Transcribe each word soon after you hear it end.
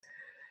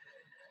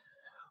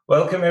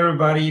Welcome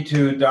everybody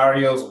to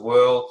Dario's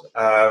World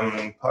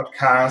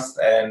podcast,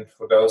 and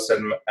for those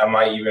that I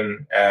might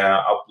even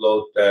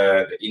upload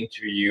the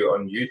interview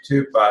on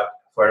YouTube, but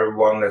for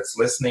everyone that's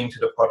listening to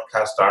the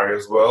podcast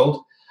Dario's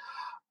World,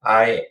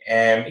 I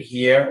am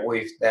here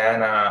with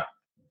Dana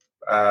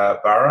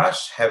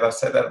Barash. Have I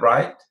said that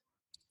right?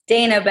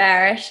 Dana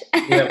Barash.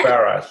 Dina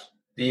Barash.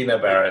 Dina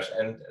Barash,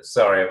 and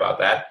sorry about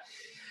that.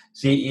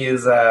 She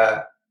is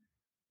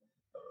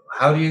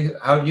how do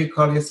you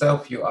call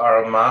yourself? You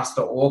are a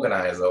master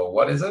organizer.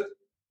 What is it?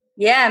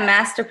 Yeah,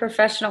 master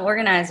professional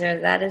organizer.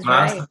 That is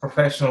Master right.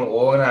 professional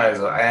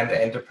organizer and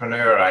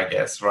entrepreneur, I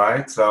guess,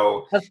 right?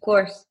 So, Of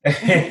course.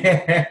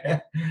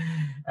 and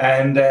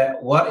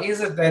what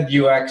is it that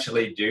you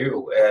actually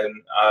do?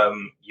 And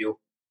you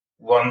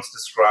once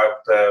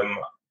described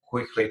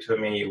quickly to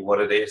me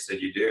what it is that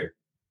you do.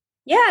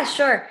 Yeah,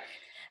 sure.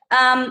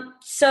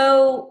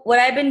 So what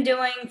I've been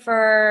doing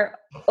for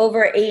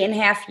over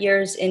 8.5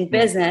 years in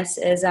business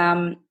is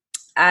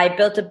I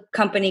built a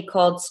company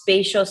called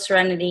Spatial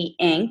Serenity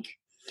Inc.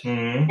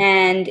 Mm-hmm.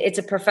 And it's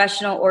a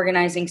professional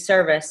organizing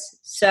service.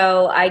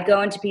 So I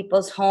go into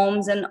people's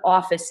homes and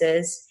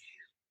offices.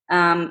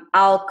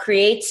 I'll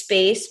create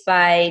space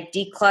by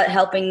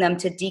helping them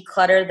to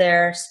declutter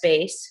their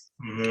space.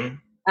 Mm-hmm.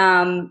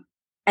 And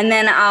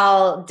then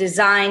I'll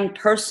design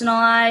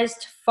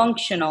personalized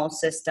functional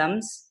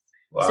systems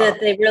Wow. so that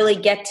they really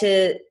get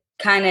to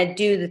kind of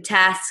do the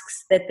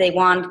tasks that they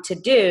want to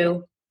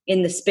do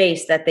in the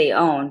space that they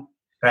own.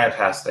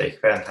 Fantastic.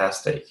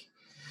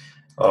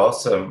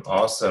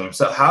 Awesome.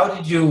 So how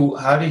did you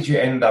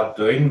end up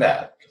doing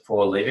that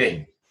for a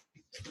living?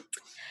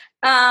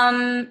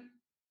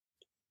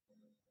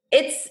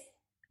 It's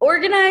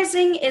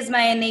organizing is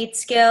my innate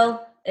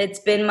skill. It's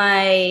been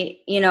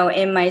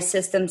in my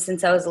system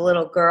since I was a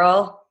little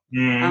girl.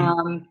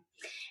 Mm.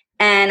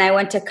 And I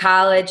went to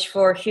college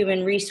for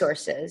human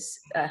resources.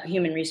 Oh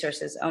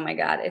my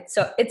God,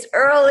 it's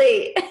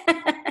early.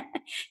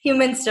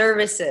 Human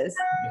services.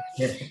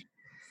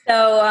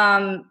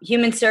 So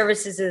human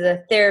services is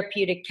a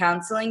therapeutic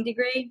counseling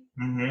degree.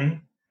 Mm-hmm.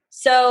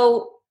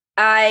 So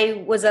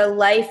I was a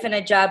life and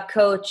a job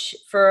coach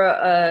for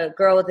a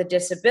girl with a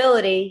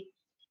disability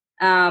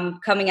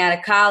coming out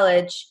of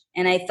college.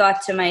 And I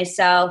thought to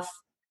myself,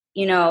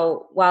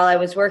 while I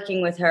was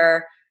working with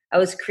her, I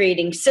was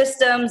creating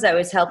systems. I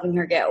was helping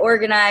her get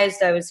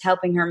organized. I was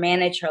helping her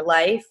manage her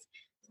life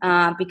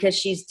because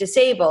she's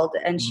disabled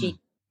and she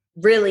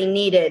really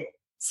needed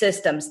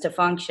systems to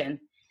function.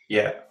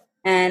 Yeah.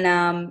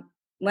 And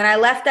when I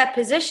left that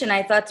position,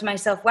 I thought to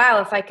myself,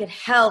 wow, if I could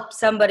help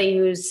somebody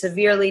who's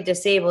severely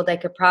disabled, I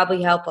could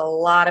probably help a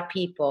lot of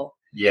people.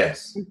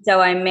 Yes. And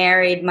so I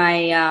married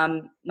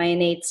my my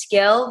innate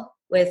skill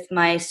with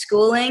my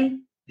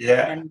schooling.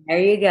 Yeah. And there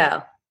you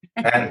go.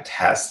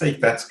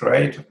 Fantastic. That's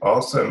great.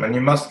 Awesome. And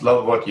you must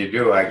love what you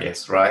do, I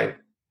guess, right?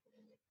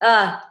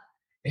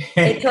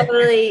 It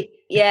totally,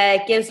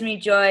 it gives me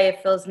joy.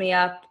 It fills me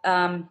up.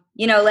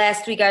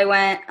 Last week I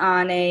went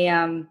on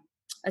a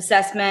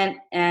assessment,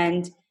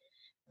 and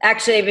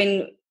actually I've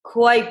been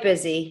quite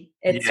busy.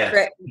 It's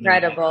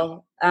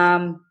incredible.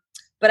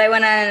 But I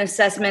went on an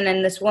assessment,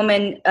 and this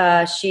woman,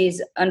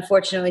 she's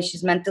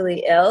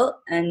mentally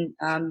ill, and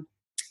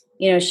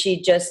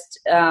she just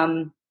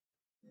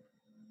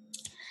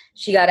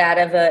she got out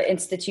of an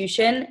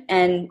institution,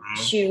 and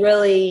she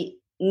really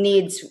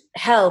needs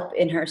help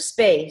in her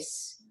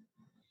space.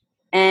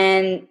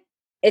 And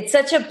it's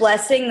such a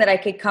blessing that I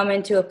could come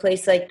into a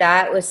place like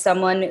that with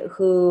someone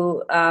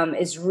who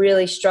is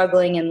really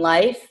struggling in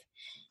life,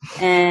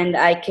 and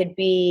I could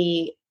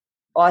be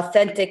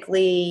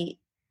authentically,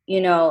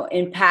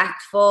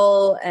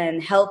 impactful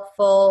and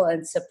helpful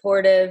and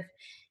supportive.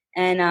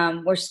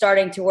 And we're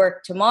starting to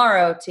work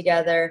tomorrow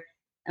together.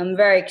 I'm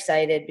very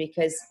excited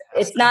because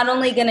it's not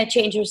only going to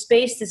change her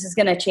space, this is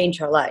going to change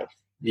her life.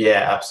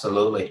 Yeah,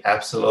 absolutely.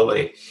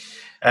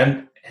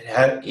 And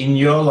in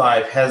your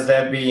life, has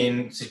there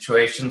been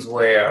situations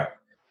where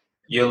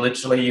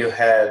you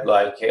had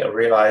like a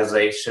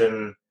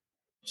realization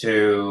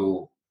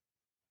to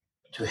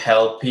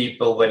help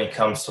people when it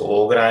comes to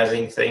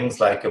organizing things,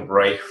 like a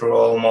breakthrough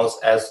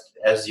almost,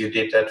 as you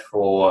did that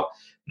for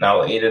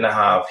now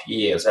 8.5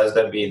 years? Has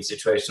there been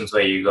situations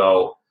where you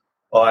go,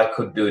 oh, I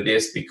could do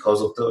this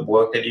because of the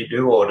work that you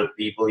do or the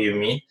people you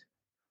meet?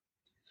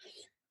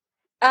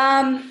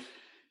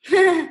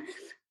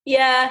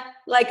 Yeah,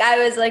 like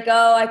I was like,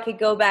 oh, I could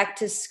go back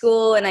to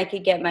school and I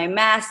could get my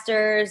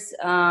master's.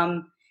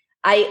 I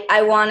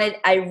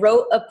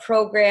wrote a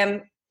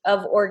program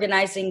of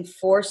organizing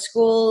for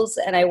schools,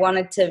 and I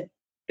wanted to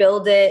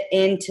build it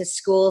into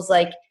schools.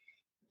 Like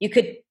you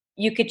could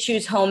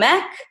choose home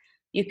ec,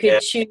 you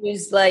could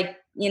choose like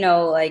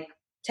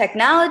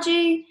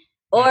technology,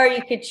 or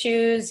you could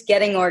choose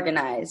getting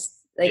organized.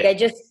 Like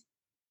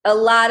a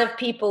lot of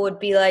people would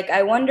be like,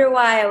 I wonder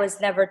why I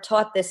was never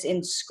taught this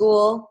in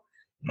school,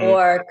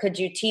 or could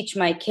you teach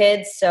my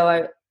kids? So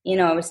I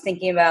was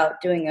thinking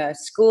about doing a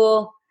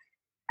school.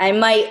 I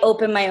might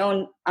open my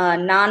own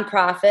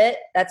nonprofit.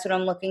 That's what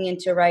I'm looking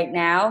into right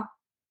now.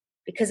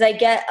 because I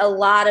get a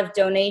lot of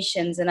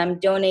donations, and I'm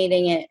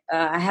donating it.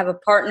 I have a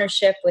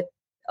partnership with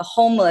a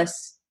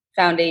homeless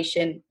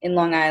foundation in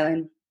Long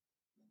Island,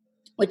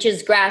 which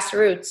is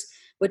grassroots,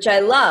 which I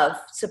love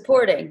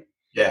supporting.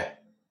 Yeah.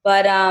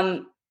 But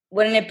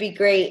wouldn't it be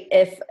great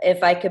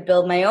if I could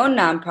build my own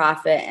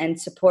nonprofit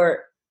and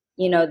support,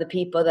 the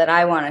people that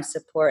I want to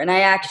support? And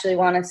I actually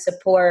want to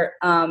support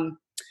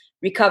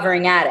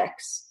recovering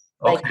addicts,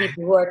 like Okay.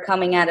 people who are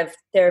coming out of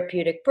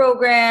therapeutic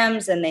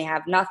programs and they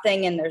have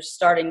nothing and they're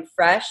starting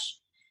fresh.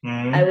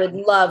 I would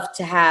love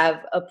to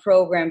have a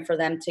program for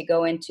them to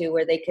go into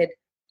where they could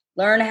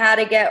learn how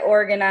to get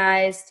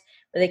organized,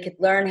 where they could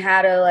learn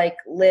how to like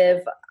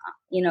live,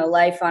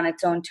 life on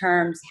its own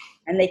terms.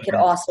 And they could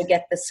also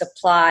get the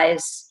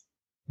supplies,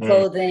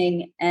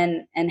 clothing,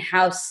 and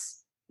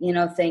house,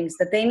 things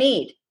that they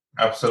need.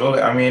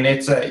 Absolutely. I mean,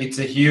 it's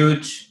a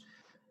huge.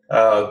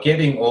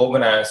 Getting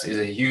organized is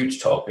a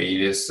huge topic.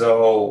 It is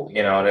so,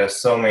 there's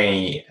so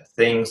many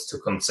things to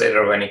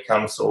consider when it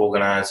comes to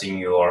organizing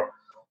your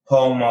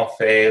home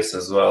office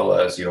as well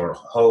as your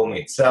home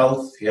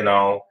itself,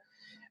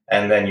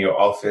 and then your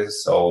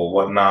office or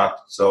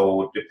whatnot.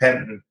 So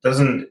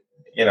doesn't,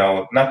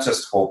 not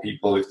just for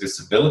people with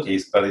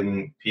disabilities, but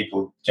in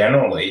people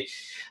generally.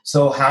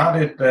 So how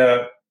did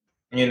the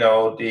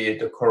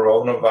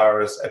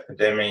coronavirus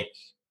epidemic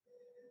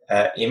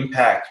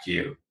impact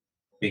you?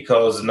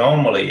 Because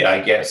normally, I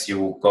guess you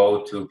will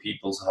go to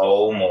people's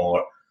home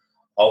or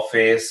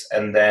office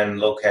and then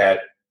look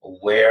at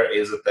where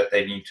is it that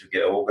they need to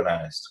get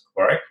organized,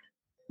 correct?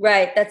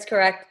 Right, that's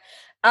correct.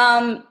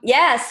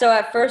 Yeah, so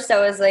at first I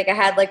was like, I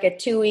had like a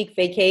 2-week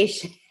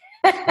vacation.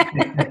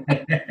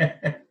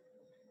 I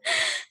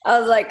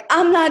was like,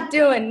 I'm not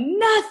doing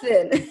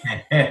nothing.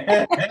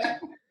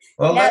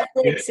 Well, that's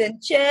good. Netflix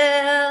and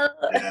chill.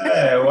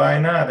 Yeah, why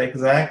not?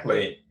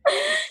 Exactly.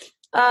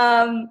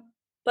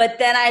 But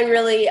then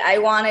I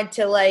wanted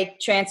to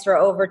like transfer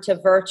over to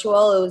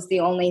virtual. It was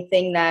the only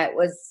thing that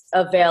was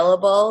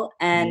available.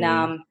 And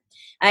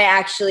I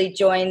actually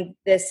joined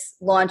this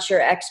Launch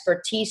Your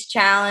Expertise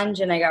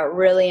Challenge, and I got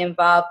really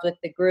involved with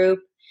the group.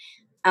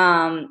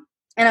 And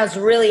I was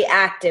really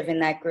active in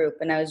that group,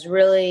 and I was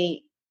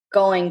really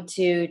going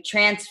to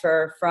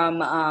transfer from,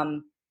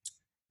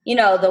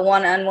 the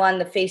one-on-one,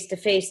 the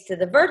face-to-face to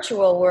the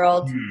virtual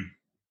world.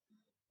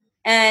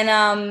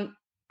 And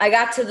I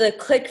got to the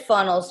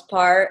ClickFunnels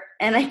part,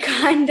 and I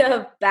kind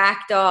of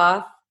backed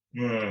off.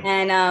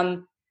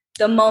 And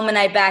the moment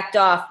I backed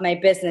off, my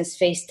business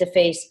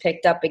face-to-face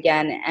picked up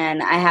again,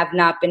 and I have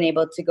not been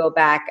able to go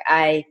back.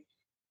 I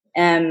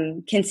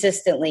am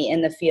consistently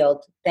in the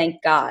field,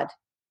 thank God.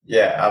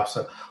 Yeah,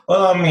 absolutely.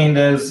 Well, I mean,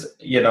 there's,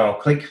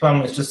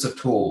 ClickFunnels is just a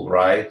tool,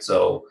 right?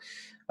 So,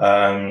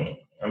 I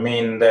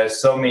mean,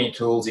 there's so many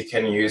tools you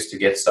can use to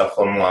get stuff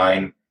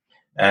online.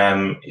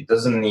 It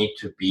doesn't need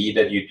to be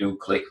that you do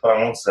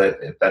ClickFunnels.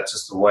 That's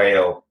just a way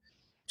of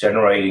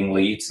generating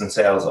leads and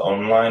sales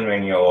online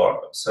when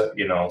you're,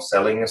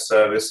 selling a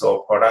service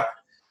or product.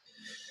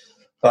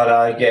 But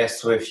I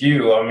guess with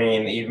you, I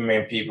mean, even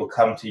when people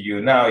come to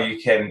you now, you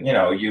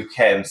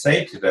can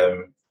say to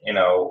them,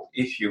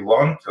 if you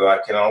want to, I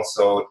can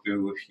also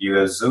do with you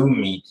a Zoom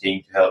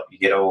meeting to help you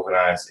get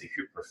organized if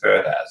you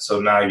prefer that.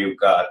 So now you've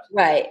got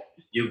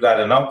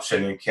an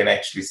option. You can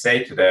actually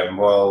say to them,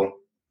 well,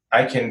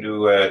 I can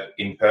do it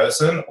in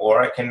person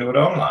or I can do it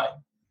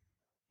online.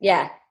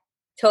 Yeah,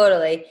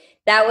 totally.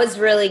 That was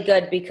really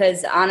good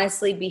because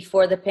honestly,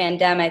 before the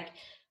pandemic,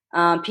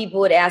 people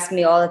would ask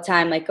me all the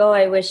time, like, "Oh,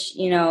 I wish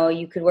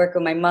you could work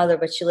with my mother,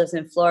 but she lives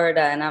in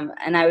Florida,"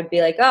 and I would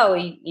be like, "Oh,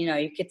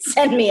 you could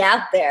send me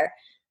out there."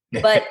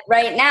 But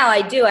right now,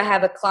 I do. I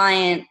have a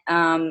client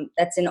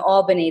that's in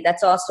Albany,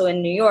 that's also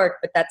in New York,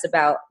 but that's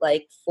about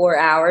like 4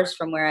 hours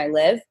from where I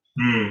live,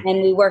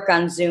 and we work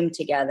on Zoom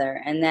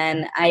together. And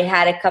then I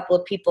had a couple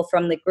of people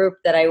from the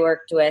group that I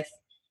worked with,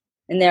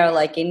 and they're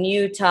like in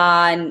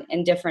Utah and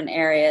in different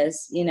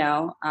areas,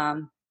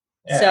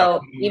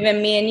 So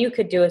even me and you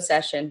could do a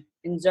session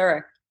in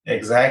Zurich.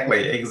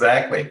 Exactly.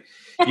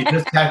 You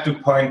just have to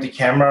point the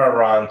camera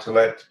around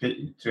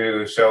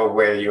to show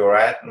where you're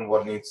at and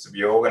what needs to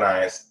be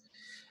organized.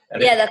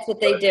 And yeah, that's what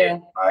they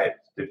do. Right,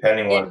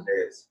 depending what it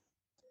is.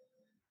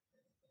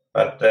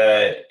 But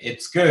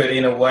it's good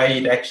in a way.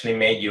 It actually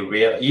made you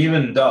real,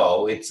 even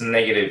though it's a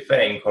negative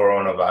thing,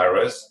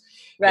 coronavirus.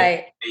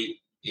 Right.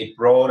 It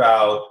brought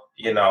out,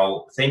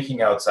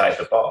 thinking outside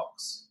the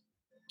box.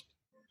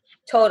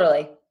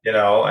 Totally.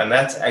 And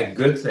that's a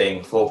good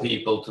thing for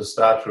people to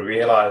start to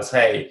realize,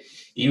 hey,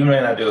 even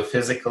when I do a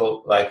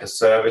physical, like a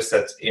service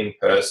that's in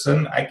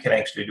person, I can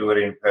actually do it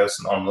in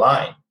person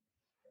online.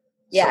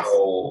 Yes.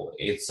 So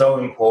it's so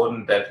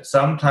important that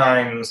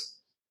sometimes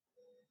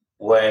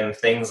when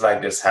things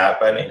like this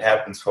happen, it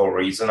happens for a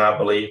reason, I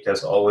believe.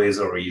 There's always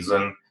a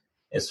reason.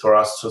 It's for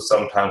us to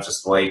sometimes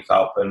just wake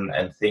up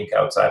and think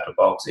outside the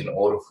box in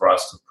order for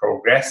us to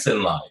progress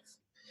in life.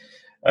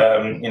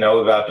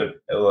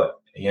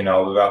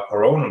 Without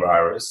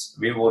coronavirus,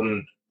 we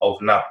wouldn't have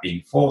not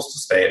been forced to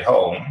stay at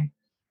home.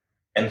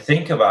 and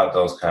think about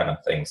those kind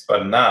of things.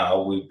 But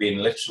now we've been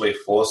literally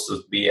forced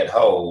to be at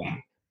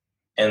home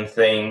and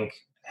think,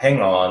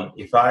 hang on,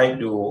 if I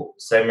do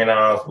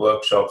seminars,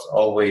 workshops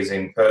always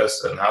in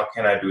person, how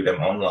can I do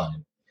them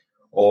online?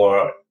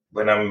 Or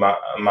when I'm a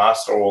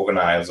master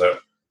organizer,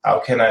 how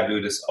can I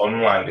do this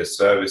online, this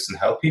service, and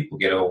help people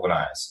get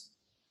organized?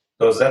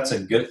 Because that's a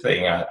good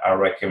thing, I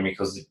reckon,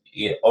 because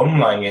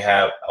online you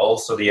have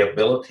also the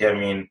ability, I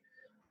mean,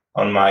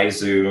 on my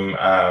Zoom,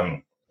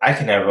 I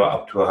can have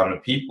up to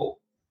 100 people.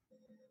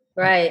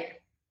 Right.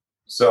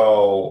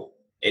 So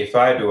if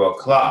I do a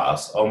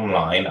class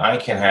online, I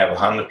can have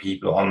 100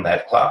 people on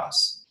that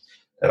class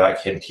that I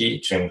can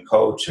teach and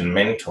coach and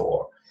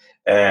mentor.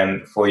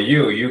 And for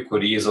you, you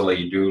could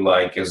easily do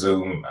like a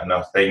Zoom, and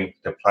I think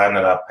the plan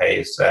that I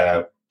pay is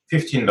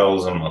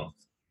 $15 a month.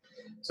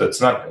 So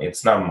it's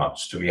not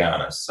much, to be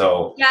honest.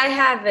 So Yeah, I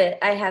have it.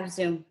 I have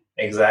Zoom.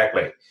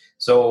 exactly.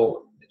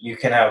 So you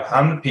can have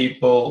 100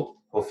 people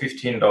for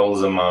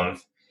 $15 a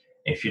month.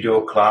 If you do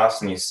a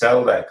class and you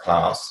sell that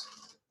class,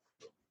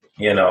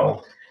 you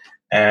know,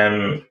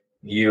 and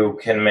you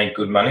can make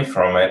good money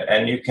from it,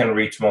 and you can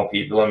reach more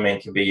people and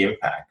make a big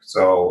impact.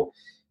 So,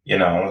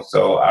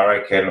 so I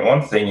reckon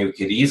one thing you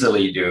could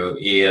easily do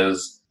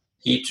is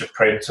teach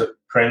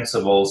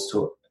principles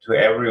to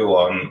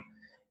everyone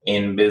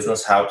in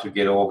business how to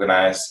get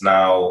organized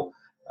now,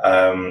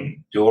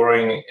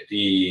 during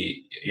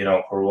the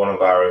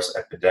coronavirus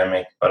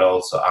epidemic, but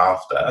also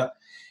after,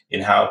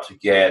 in how to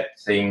get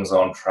things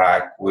on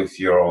track with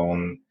your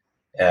own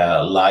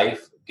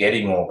life,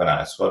 getting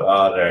organized. What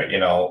are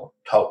the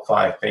top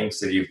 5 things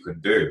that you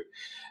could do?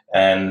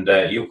 And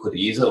you could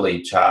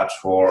easily charge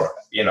for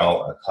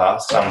a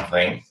class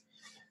something,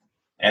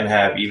 and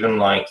have even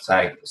like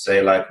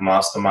say like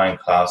mastermind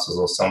classes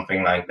or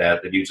something like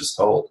that you just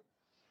hold.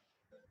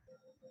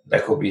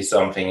 That could be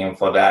something, and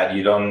for that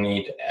you don't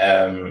need.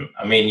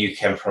 I mean, you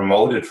can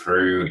promote it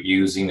through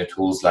using the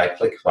tools like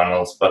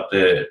ClickFunnels, but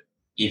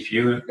if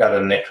you got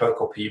a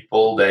network of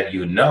people that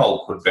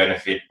could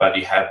benefit, but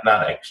you have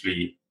not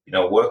actually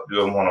worked with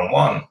them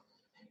one-on-one,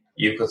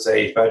 you could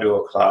say, if I do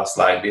a class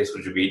like this,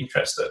 would you be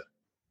interested?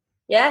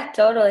 Yeah,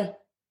 totally.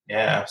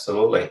 Yeah,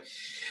 absolutely.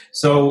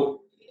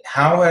 So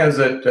how has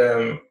it,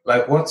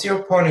 what's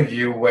your point of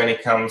view when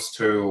it comes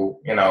to,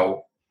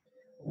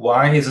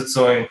 why is it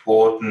so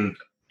important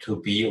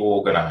to be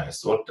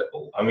organized?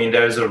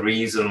 There's a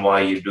reason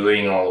why you're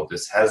doing all of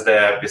this. Has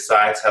there,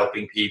 besides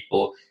helping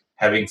people,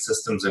 having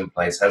systems in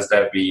place, has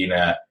there been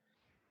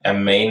a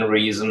main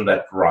reason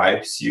that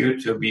drives you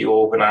to be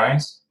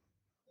organized?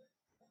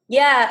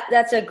 Yeah,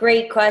 that's a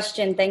great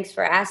question. Thanks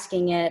for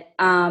asking it.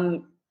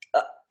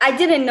 I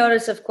didn't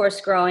notice, of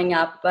course, growing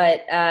up,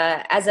 but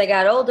as I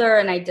got older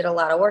and I did a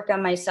lot of work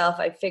on myself,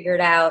 I figured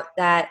out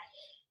that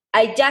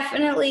I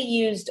definitely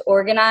used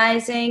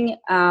organizing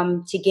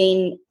to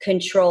gain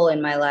control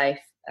in my life.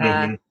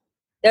 Mm-hmm.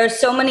 There are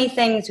so many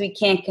things we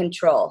can't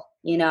control,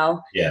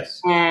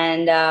 Yes.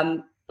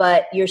 and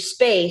but your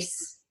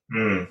space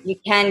you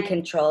can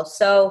control.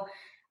 So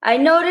I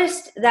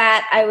noticed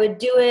that I would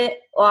do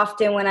it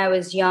often when I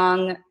was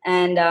young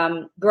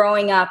and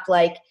growing up.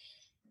 Like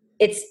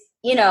it's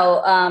you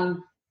know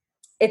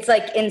it's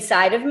like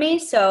inside of me,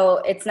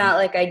 so it's not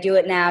like I do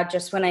it now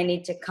just when I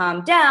need to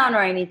calm down or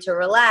I need to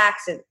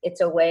relax.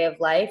 It's a way of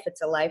life.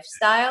 It's a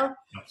lifestyle.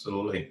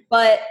 Absolutely.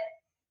 But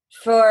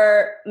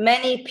for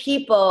many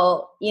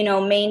people,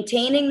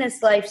 maintaining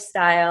this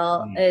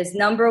lifestyle is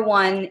number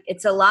one.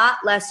 It's a lot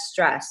less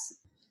stress.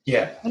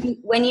 Yeah.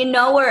 When you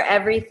know where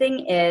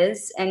everything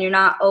is and you're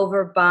not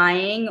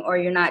overbuying or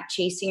you're not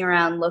chasing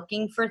around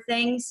looking for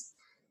things,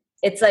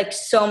 it's like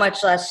so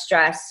much less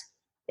stress.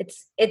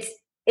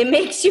 It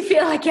makes you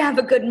feel like you have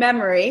a good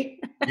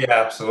memory. Yeah,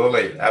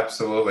 absolutely.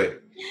 Absolutely.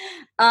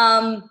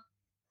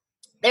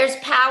 There's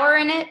power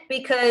in it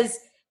because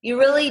you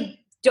really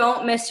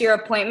don't miss your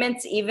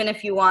appointments, even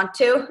if you want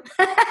to.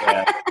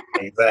 Yeah,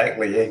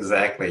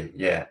 exactly.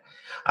 Yeah.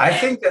 I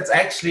think that's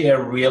actually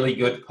a really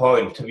good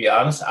point. To be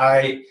honest,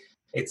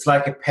 it's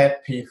like a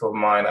pet peeve of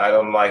mine. I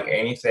don't like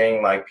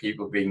anything like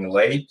people being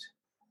late,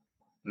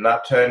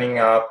 not turning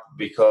up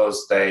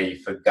because they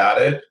forgot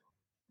it.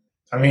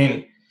 I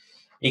mean,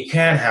 it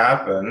can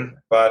happen,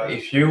 but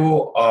if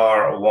you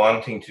are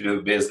wanting to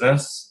do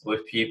business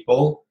with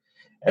people,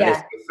 and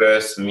it's your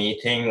first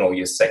meeting or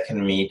your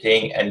second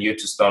meeting, and you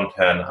just don't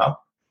turn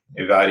up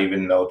without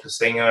even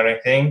noticing or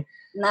anything,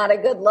 not a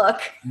good look.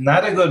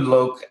 Not a good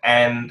look.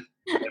 And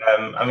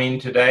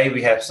today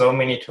we have so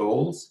many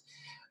tools.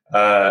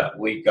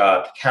 We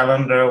got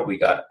calendar, we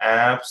got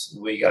apps,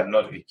 we got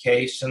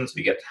notifications,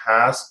 we got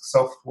task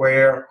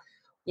software.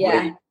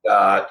 Yeah. We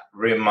got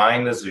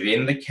reminders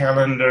within the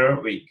calendar.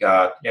 We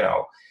got,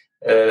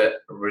 a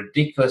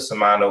ridiculous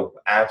amount of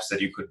apps that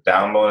you could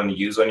download and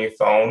use on your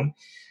phone.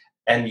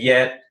 And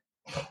yet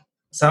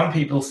some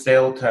people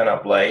still turn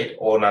up late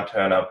or not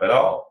turn up at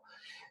all.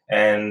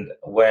 And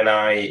when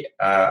I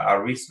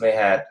recently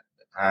had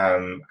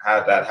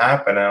that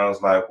happen, I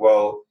was like,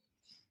 well,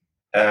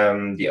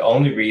 the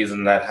only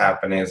reason that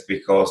happened is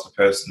because the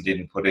person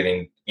didn't put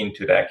it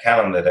into that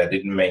calendar. I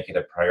didn't make it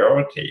a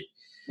priority.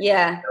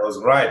 Yeah. I was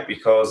right,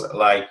 because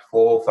like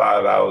 4 or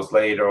 5 hours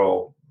later,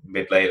 or a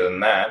bit later than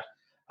that,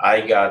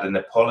 I got an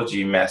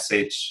apology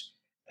message,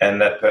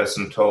 and that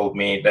person told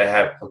me they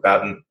have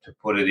forgotten to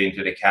put it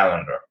into the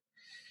calendar.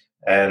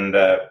 And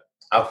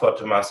I thought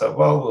to myself,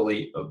 well,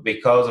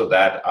 because of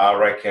that, I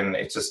reckon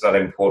it's just not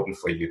important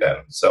for you then.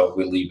 So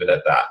we'll leave it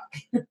at that.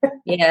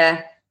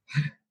 Yeah.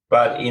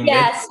 But in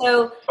Yeah. this,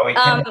 So it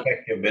can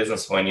affect your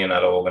business when you're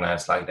not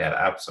organized like that.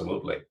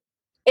 Absolutely.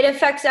 it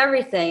affects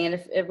everything, and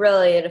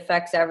it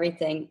affects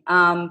everything.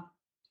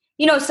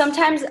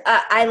 Sometimes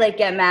I like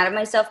get mad at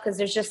myself because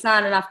there's just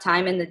not enough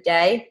time in the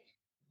day.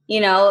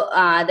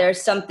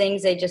 There's some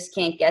things I just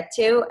can't get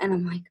to, and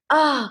I'm like,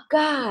 oh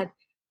God.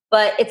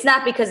 But it's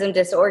not because I'm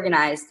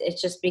disorganized.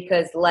 It's just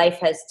because life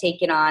has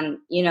taken on,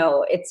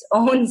 its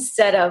own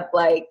set of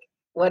like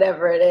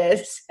whatever it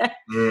is.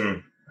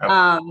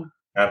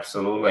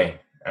 Absolutely.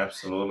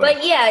 Absolutely.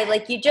 But yeah,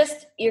 like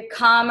you're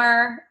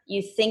calmer,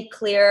 you think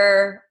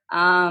clearer.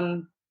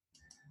 My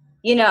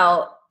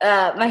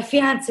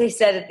fiance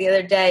said it the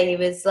other day. He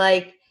was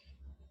like,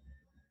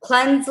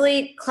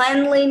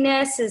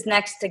 cleanliness is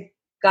next to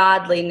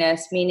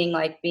godliness, meaning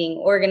like being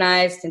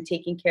organized and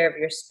taking care of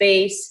your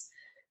space.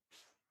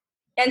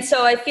 And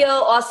so I feel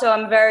also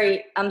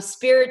I'm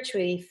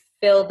spiritually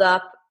filled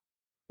up,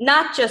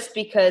 not just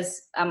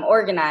because I'm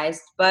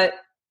organized, but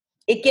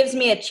it gives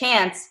me a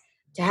chance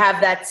to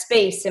have that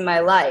space in my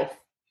life,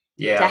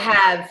 to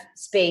have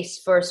space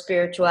for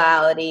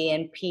spirituality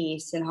and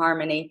peace and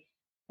harmony.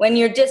 When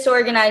you're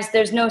disorganized,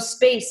 there's no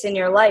space in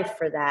your life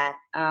for that.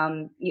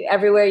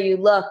 Everywhere you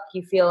look,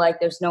 you feel like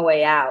there's no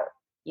way out,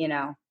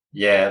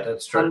 Yeah,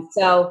 that's true.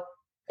 So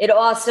it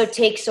also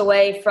takes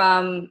away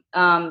from,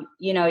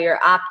 your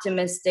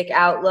optimistic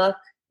outlook.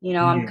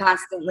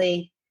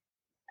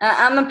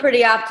 I'm a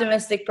pretty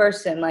optimistic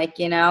person. Like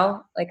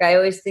I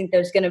always think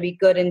there's going to be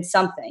good in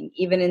something,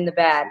 even in the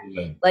bad.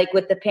 Mm-hmm. Like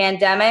with the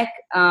pandemic,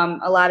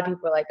 a lot of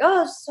people are like,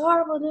 oh, it's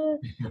horrible,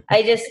 dude.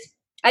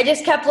 I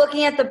just kept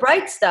looking at the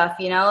bright stuff,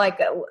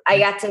 like I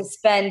got to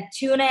spend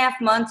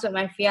 2.5 months with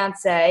my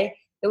fiance.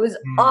 It was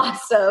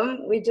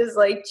awesome. We just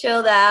like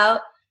chilled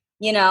out.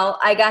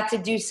 I got to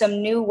do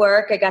some new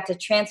work. I got to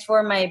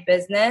transform my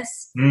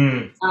business.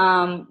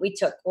 We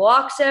took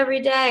walks every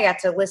day. I got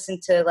to listen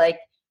to like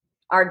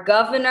our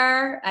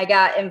governor. I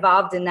got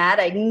involved in that.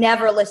 I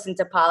never listened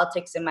to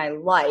politics in my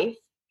life.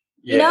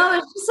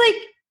 It's just like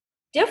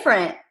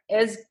different.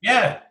 It's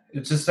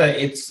just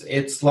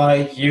it's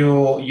like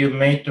you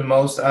made the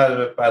most out of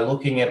it by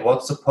looking at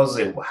what's the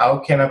positive. How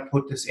can I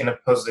put this in a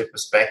positive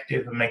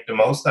perspective and make the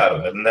most out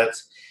of it? And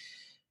that's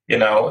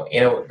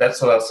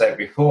that's what I said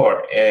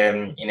before.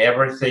 And in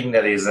everything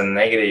that is a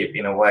negative,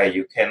 in a way,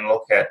 you can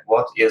look at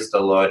what is the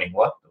learning,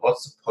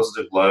 what's the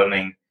positive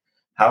learning.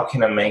 How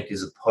can I make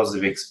this a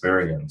positive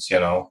experience?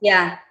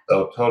 Yeah.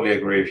 So totally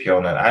agree with you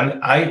on that.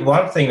 And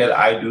one thing that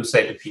I do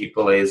say to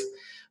people is,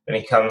 when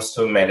it comes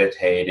to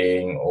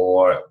meditating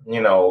or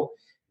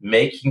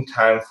making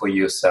time for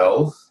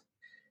yourself,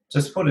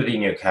 just put it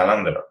in your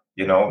calendar.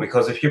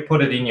 Because if you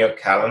put it in your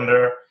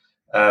calendar,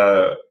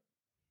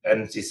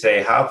 and you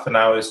say half an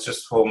hour is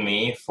just for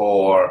me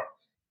for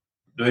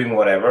doing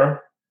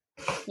whatever.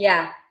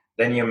 Yeah.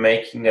 Then you're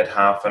making that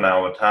half an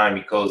hour time,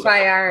 because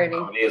priority.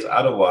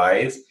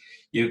 Otherwise,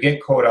 you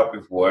get caught up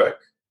with work.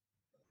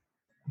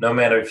 No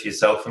matter if you're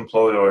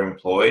self-employed or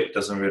employed, it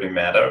doesn't really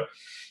matter.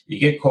 You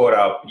get caught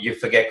up, you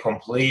forget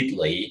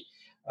completely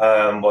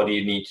what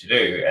you need to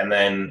do. And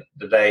then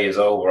the day is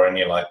over and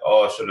you're like,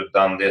 oh, I should have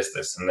done this,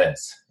 this, and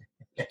this.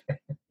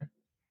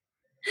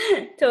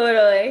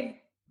 Totally.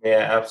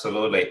 Yeah,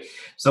 absolutely.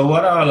 So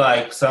what are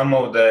like some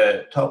of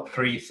the top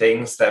 3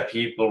 things that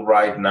people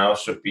right now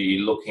should be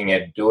looking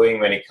at doing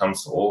when it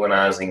comes to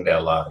organizing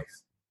their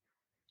life?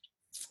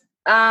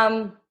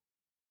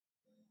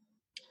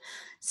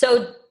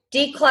 So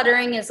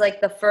decluttering is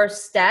like the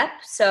first step.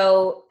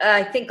 So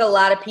I think a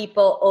lot of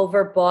people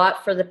overbought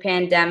for the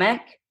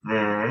pandemic.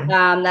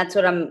 Mm-hmm. That's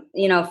what I'm,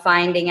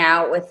 finding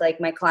out with like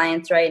my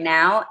clients right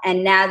now.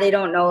 And now they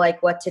don't know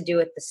like what to do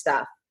with the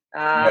stuff.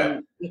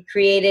 It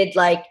created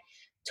like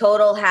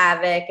total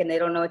havoc and they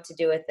don't know what to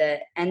do with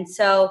it. And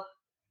so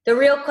the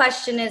real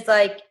question is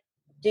like,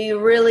 do you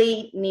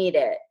really need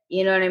it?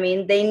 You know what I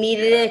mean? They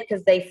needed it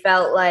because they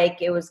felt like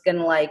it was going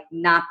to like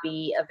not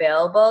be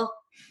available.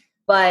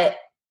 But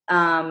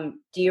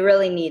do you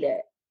really need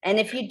it? And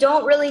if you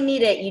don't really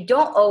need it, you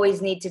don't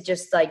always need to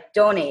just like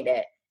donate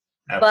it.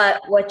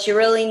 But what you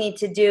really need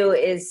to do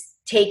is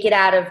take it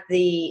out of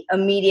the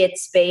immediate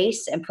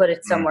space and put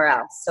it somewhere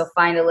else. So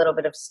find a little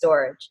bit of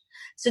storage.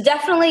 So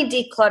definitely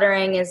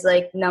decluttering is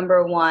like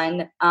number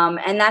one.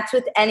 And that's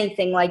with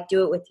anything, like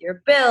do it with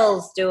your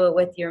bills, do it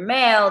with your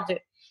mail, do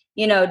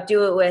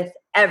it with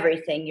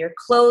everything, your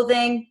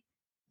clothing.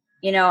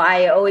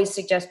 I always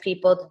suggest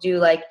people to do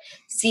like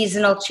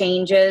seasonal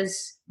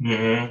changes.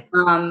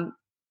 Mm-hmm.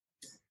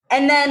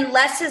 And then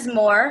less is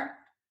more.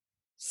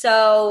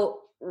 So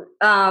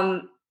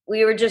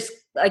we were just,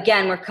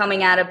 again, we're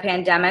coming out of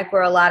pandemic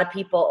where a lot of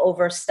people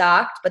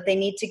overstocked, but they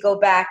need to go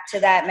back to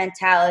that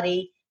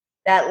mentality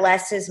that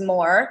less is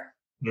more.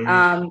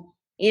 You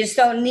just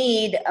don't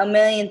need a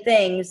million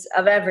things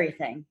of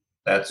everything.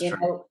 That's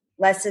true.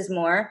 Less is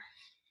more.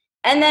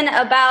 And then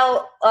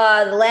about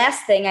the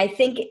last thing, I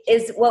think,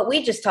 is what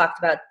we just talked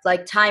about,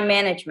 like time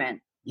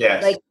management.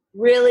 Yes. Like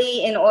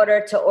really, in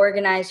order to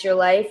organize your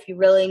life, you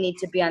really need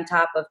to be on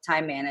top of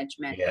time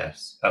management.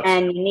 Yes.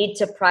 Absolutely. And you need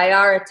to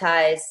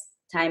prioritize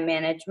time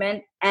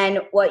management.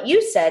 And what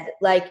you said,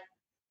 like,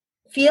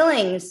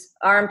 feelings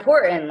are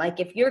important. Like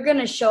if you're going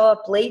to show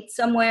up late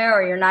somewhere,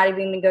 or you're not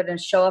even going to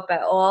show up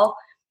at all,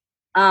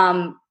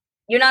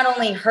 you're not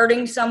only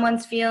hurting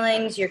someone's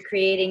feelings, you're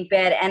creating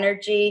bad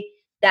energy.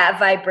 That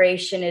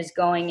vibration is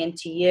going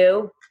into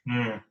you.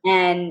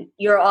 And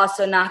you're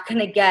also not going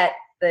to get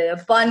the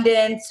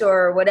abundance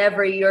or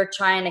whatever you're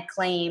trying to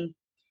claim,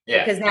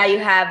 because now you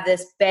have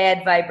this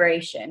bad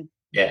vibration.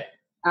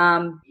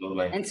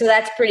 And so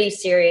that's pretty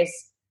serious.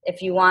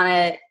 If you want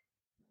to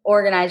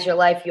organize your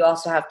life, you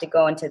also have to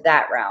go into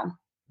that realm.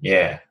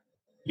 Yeah,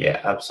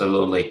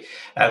 absolutely.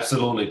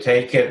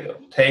 Take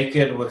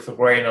it with a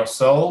grain of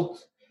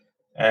salt,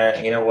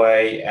 in a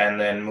way, and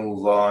then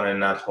move on and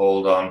not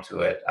hold on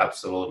to it.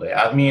 Absolutely.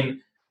 I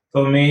mean,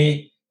 for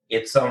me,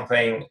 it's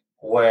something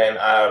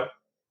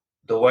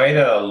the way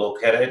that I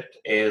look at it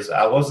is,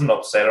 I wasn't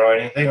upset or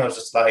anything. I was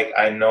just like,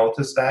 I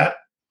noticed that,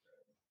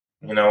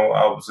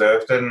 I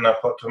observed it, and I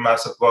thought to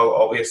myself, well,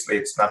 obviously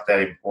it's not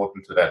that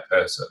important to that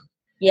person.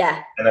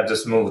 Yeah. And I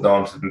just moved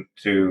on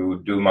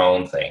to do my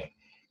own thing.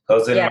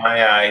 Because in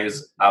my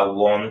eyes, I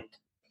want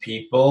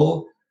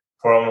people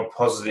from a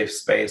positive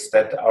space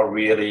that are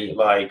really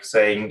like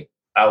saying,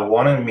 I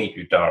want to meet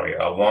with Dario.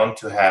 I want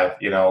to have,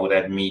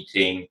 that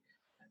meeting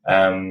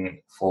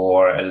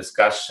for a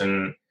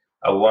discussion.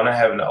 I want to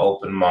have an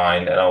open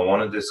mind, and I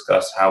want to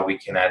discuss how we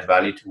can add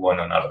value to one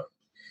another,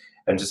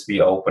 and just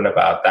be open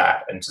about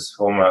that, and just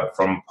from a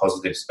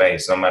positive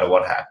space, no matter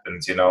what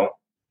happens,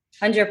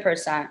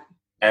 100%.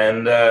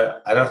 And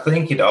I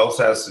think it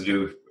also has to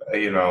do,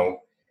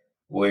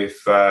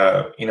 with,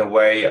 in a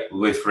way,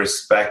 with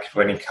respect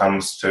when it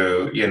comes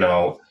to,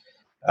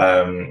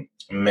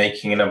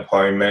 making an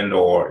appointment,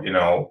 or,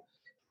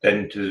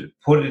 then to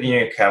put it in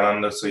your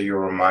calendar so you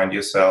remind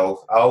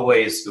yourself. I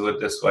always do it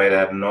this way,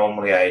 that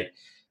normally I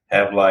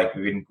have, like,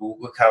 in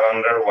Google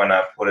Calendar, when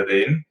I put it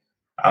in,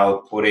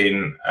 I'll put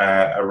in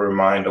a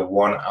reminder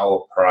 1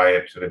 hour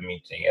prior to the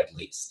meeting at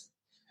least.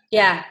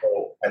 Yeah.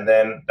 And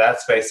then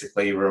that's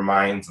basically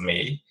reminds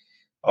me,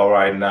 all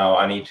right, now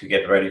I need to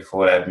get ready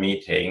for that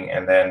meeting.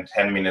 And then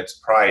 10 minutes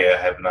prior, I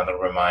have another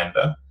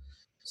reminder,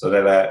 so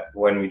that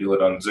when we do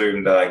it on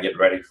Zoom, that I get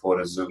ready for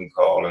the Zoom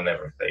call and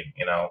everything,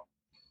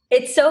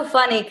 It's so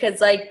funny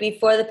because, like,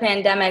 before the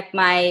pandemic,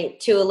 my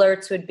 2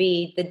 alerts would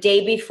be the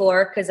day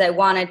before, because I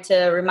wanted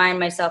to remind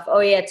myself,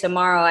 oh, yeah,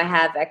 tomorrow I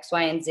have X,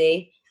 Y, and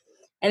Z.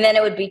 And then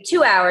it would be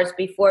 2 hours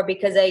before,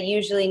 because I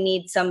usually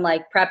need some,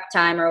 like, prep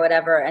time or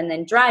whatever, and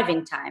then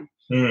driving time.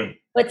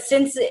 But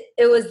since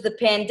it was the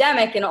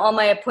pandemic and all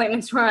my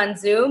appointments were on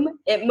Zoom,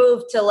 it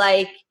moved to,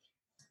 like,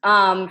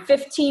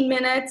 15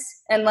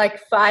 minutes and, like,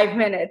 5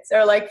 minutes,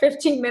 or, like,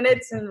 15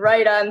 minutes and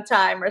right on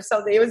time or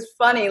something. It was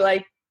funny,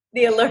 like,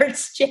 the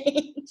alerts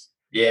change.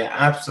 Yeah,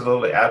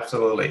 absolutely.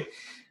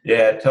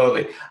 Yeah,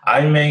 totally.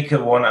 I make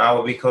it 1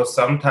 hour because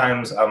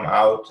sometimes I'm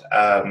out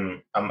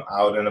and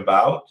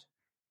about,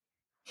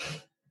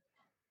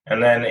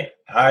 and then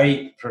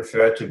I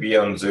prefer to be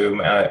on Zoom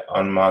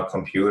on my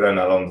computer,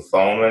 not on the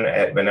phone,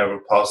 whenever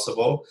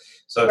possible.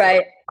 So if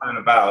I'm out and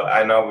about,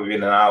 I know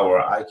within an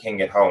hour I can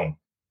get home.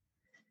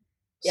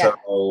 Yeah.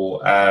 So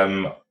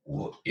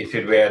if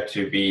it were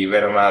to be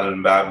when I'm out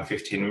and about in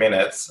 15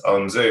 minutes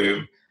on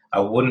Zoom, I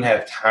wouldn't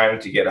have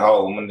time to get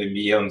home and to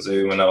be on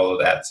Zoom and all of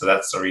that. So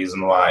that's the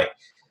reason why.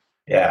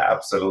 Yeah,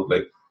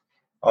 absolutely.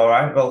 All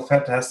right. Well,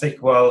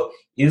 fantastic. Well,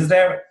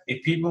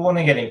 if people want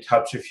to get in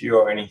touch with you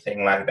or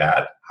anything like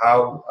that,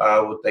 how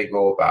would they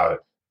go about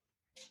it?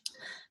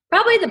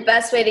 Probably the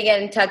best way to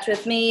get in touch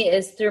with me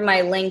is through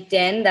my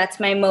LinkedIn. That's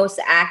my most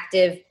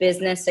active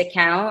business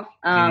account.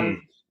 So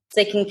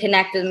they can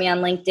connect with me on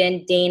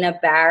LinkedIn, Dana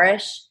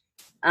Barash.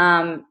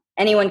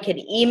 Anyone could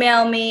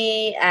email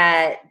me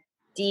at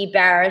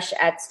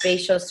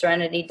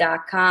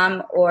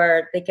dbarash@spatialserenity.com,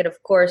 or they could,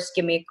 of course,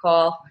 give me a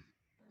call,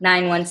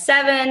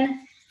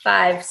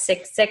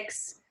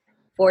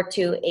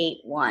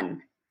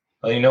 917-566-4281.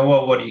 Well, you know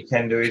what you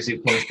can do is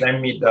you can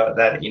send me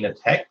that in a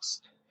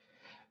text,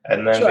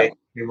 and then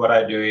basically what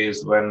I do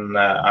is when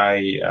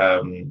I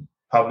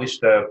publish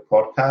the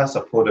podcast,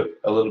 I put a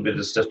little bit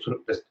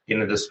in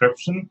the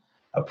description.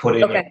 I put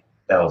in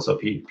details so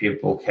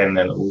people can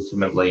then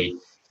ultimately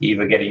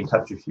either get in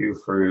touch with you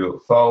through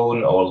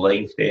phone or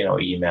LinkedIn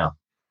or email.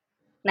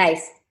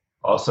 Nice.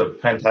 Awesome.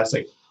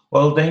 Fantastic.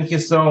 Well, thank you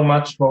so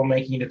much for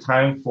making the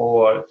time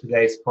for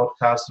today's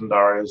podcast on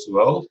Dario's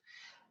World.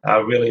 I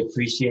really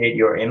appreciate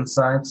your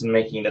insights and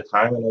making the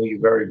time. I know you're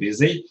very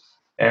busy,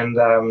 and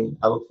I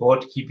look forward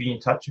to keeping in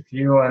touch with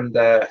you, and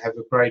have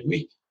a great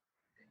week.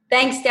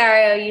 Thanks,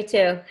 Dario. You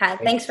too.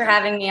 Thank Thanks for you.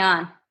 having me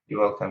on.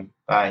 You're welcome.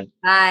 Bye.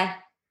 Bye.